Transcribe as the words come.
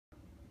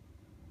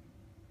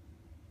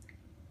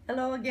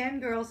Hello again,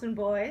 girls and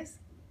boys.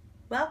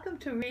 Welcome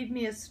to Read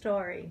Me a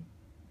Story.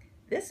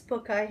 This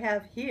book I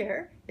have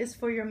here is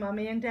for your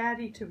mommy and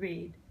daddy to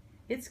read.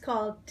 It's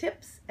called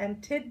Tips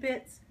and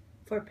Tidbits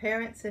for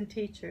Parents and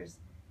Teachers,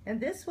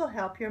 and this will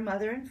help your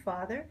mother and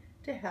father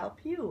to help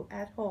you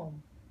at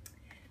home.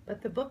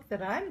 But the book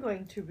that I'm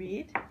going to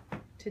read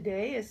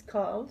today is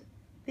called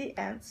The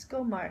Ants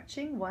Go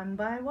Marching One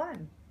by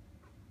One.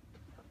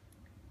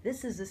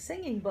 This is a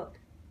singing book.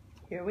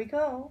 Here we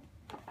go.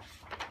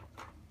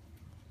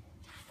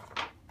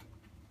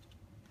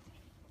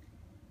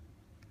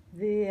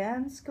 The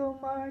ants go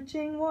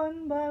marching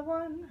one by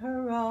one,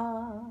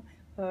 hurrah,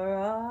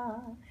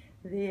 hurrah.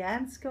 The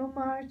ants go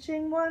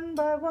marching one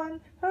by one,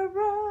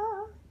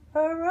 hurrah,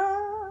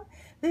 hurrah.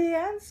 The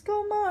ants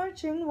go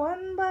marching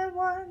one by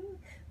one.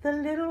 The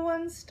little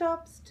one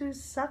stops to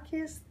suck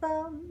his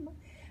thumb,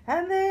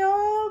 and they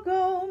all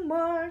go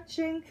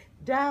marching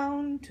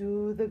down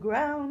to the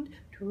ground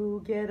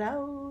to get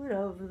out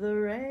of the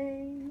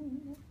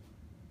rain.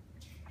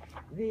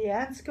 The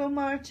ants go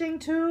marching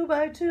two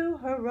by two,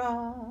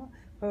 hurrah,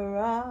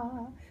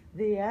 hurrah.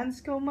 The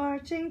ants go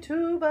marching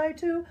two by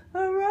two,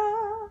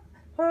 hurrah,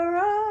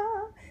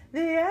 hurrah.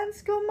 The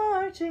ants go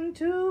marching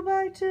two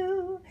by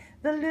two.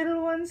 The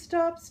little one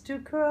stops to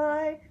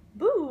cry,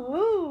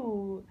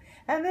 boo-hoo.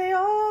 And they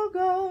all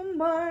go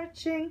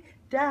marching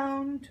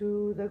down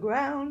to the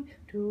ground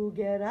to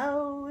get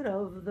out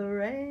of the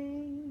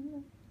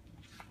rain.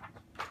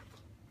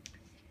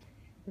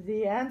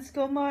 The ants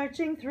go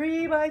marching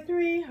three by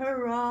three,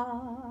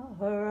 hurrah,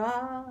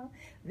 hurrah.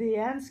 The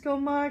ants go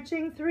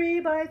marching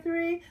three by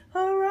three,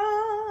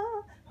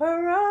 hurrah,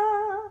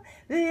 hurrah.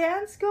 The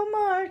ants go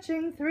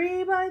marching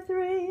three by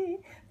three.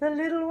 The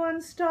little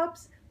one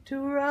stops to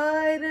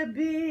ride a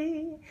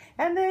bee,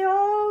 and they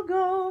all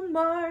go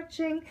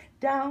marching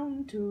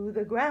down to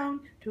the ground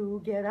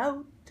to get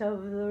out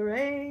of the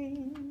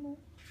rain.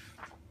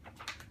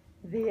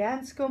 The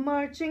ants go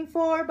marching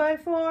four by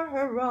four,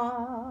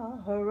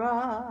 hurrah,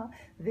 hurrah.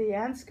 The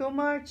ants go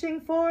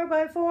marching four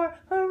by four,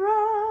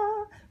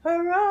 hurrah,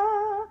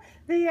 hurrah.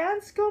 The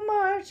ants go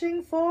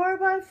marching four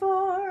by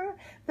four.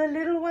 The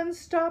little one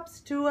stops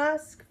to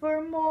ask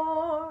for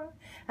more,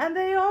 and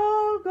they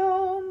all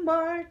go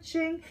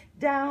marching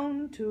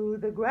down to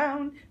the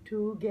ground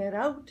to get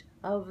out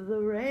of the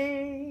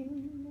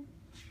rain.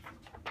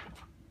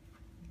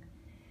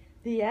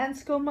 The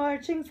ants go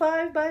marching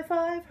five by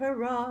five,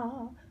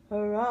 hurrah,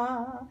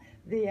 hurrah.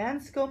 The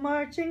ants go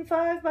marching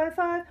five by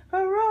five,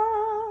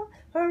 hurrah,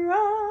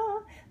 hurrah.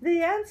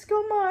 The ants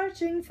go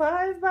marching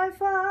five by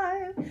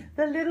five.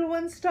 The little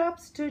one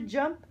stops to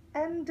jump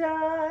and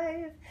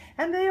dive,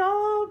 and they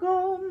all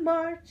go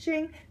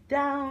marching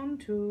down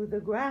to the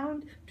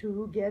ground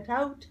to get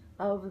out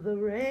of the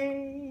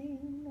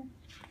rain.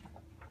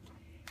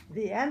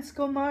 The ants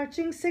go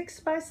marching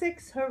six by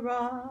six,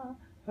 hurrah,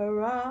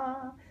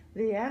 hurrah.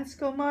 The ants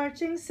go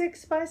marching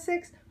six by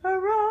six,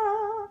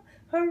 hurrah,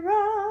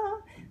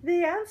 hurrah.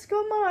 The ants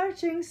go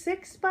marching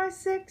six by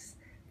six.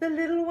 The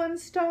little one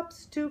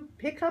stops to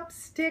pick up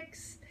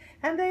sticks,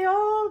 and they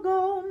all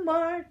go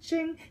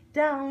marching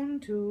down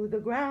to the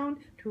ground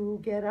to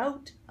get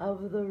out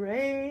of the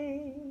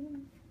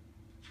rain.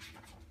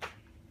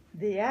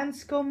 The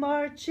ants go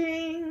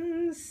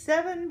marching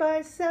seven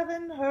by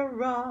seven,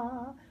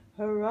 hurrah,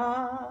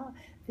 hurrah.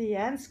 The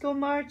ants go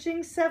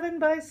marching seven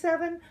by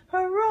seven,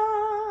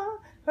 hurrah,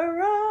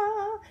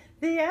 hurrah.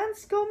 The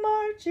ants go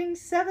marching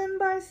seven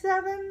by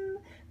seven.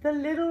 The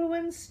little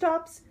one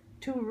stops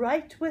to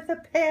write with a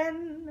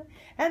pen,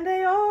 and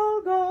they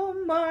all go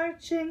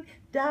marching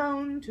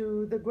down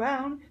to the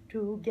ground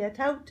to get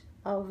out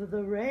of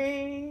the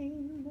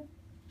rain.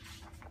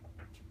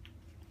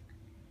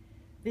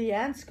 The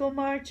ants go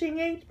marching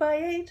eight by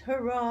eight,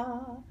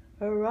 hurrah,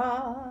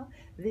 hurrah.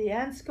 The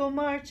ants go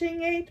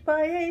marching eight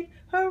by eight,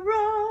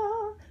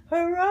 hurrah,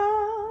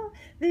 hurrah.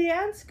 The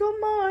ants go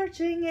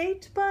marching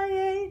eight by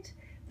eight.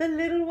 The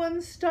little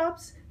one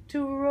stops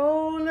to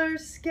roller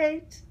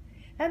skate,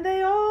 and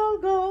they all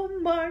go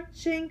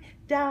marching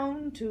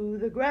down to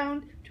the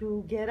ground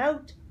to get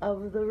out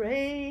of the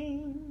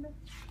rain.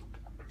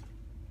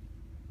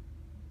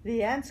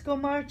 The ants go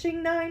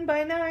marching nine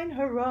by nine,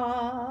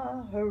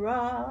 hurrah,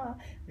 hurrah.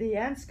 The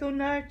ants go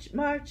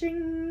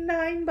marching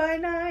nine by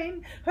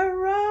nine,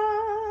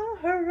 hurrah,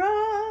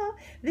 hurrah.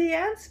 The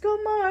ants go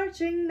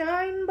marching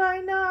nine by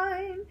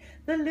nine.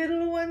 The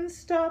little one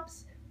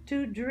stops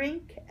to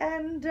drink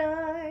and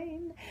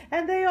dine,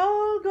 and they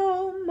all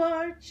go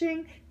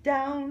marching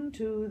down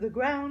to the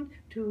ground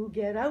to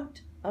get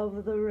out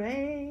of the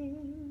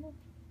rain.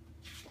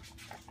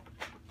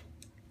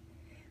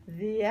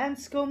 The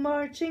ants go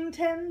marching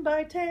 10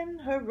 by 10,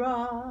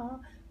 hurrah,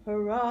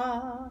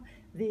 hurrah.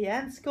 The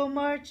ants go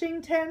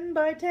marching 10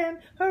 by 10,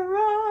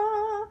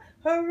 hurrah,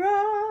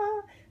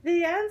 hurrah.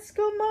 The ants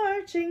go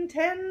marching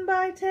 10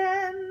 by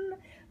 10.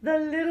 The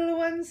little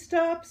one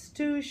stops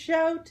to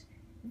shout,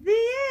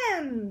 the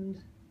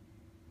end.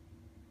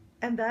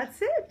 And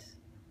that's it.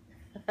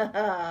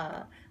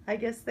 I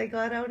guess they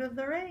got out of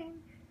the rain.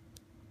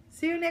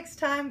 See you next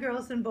time,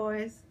 girls and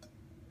boys.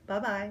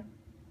 Bye-bye.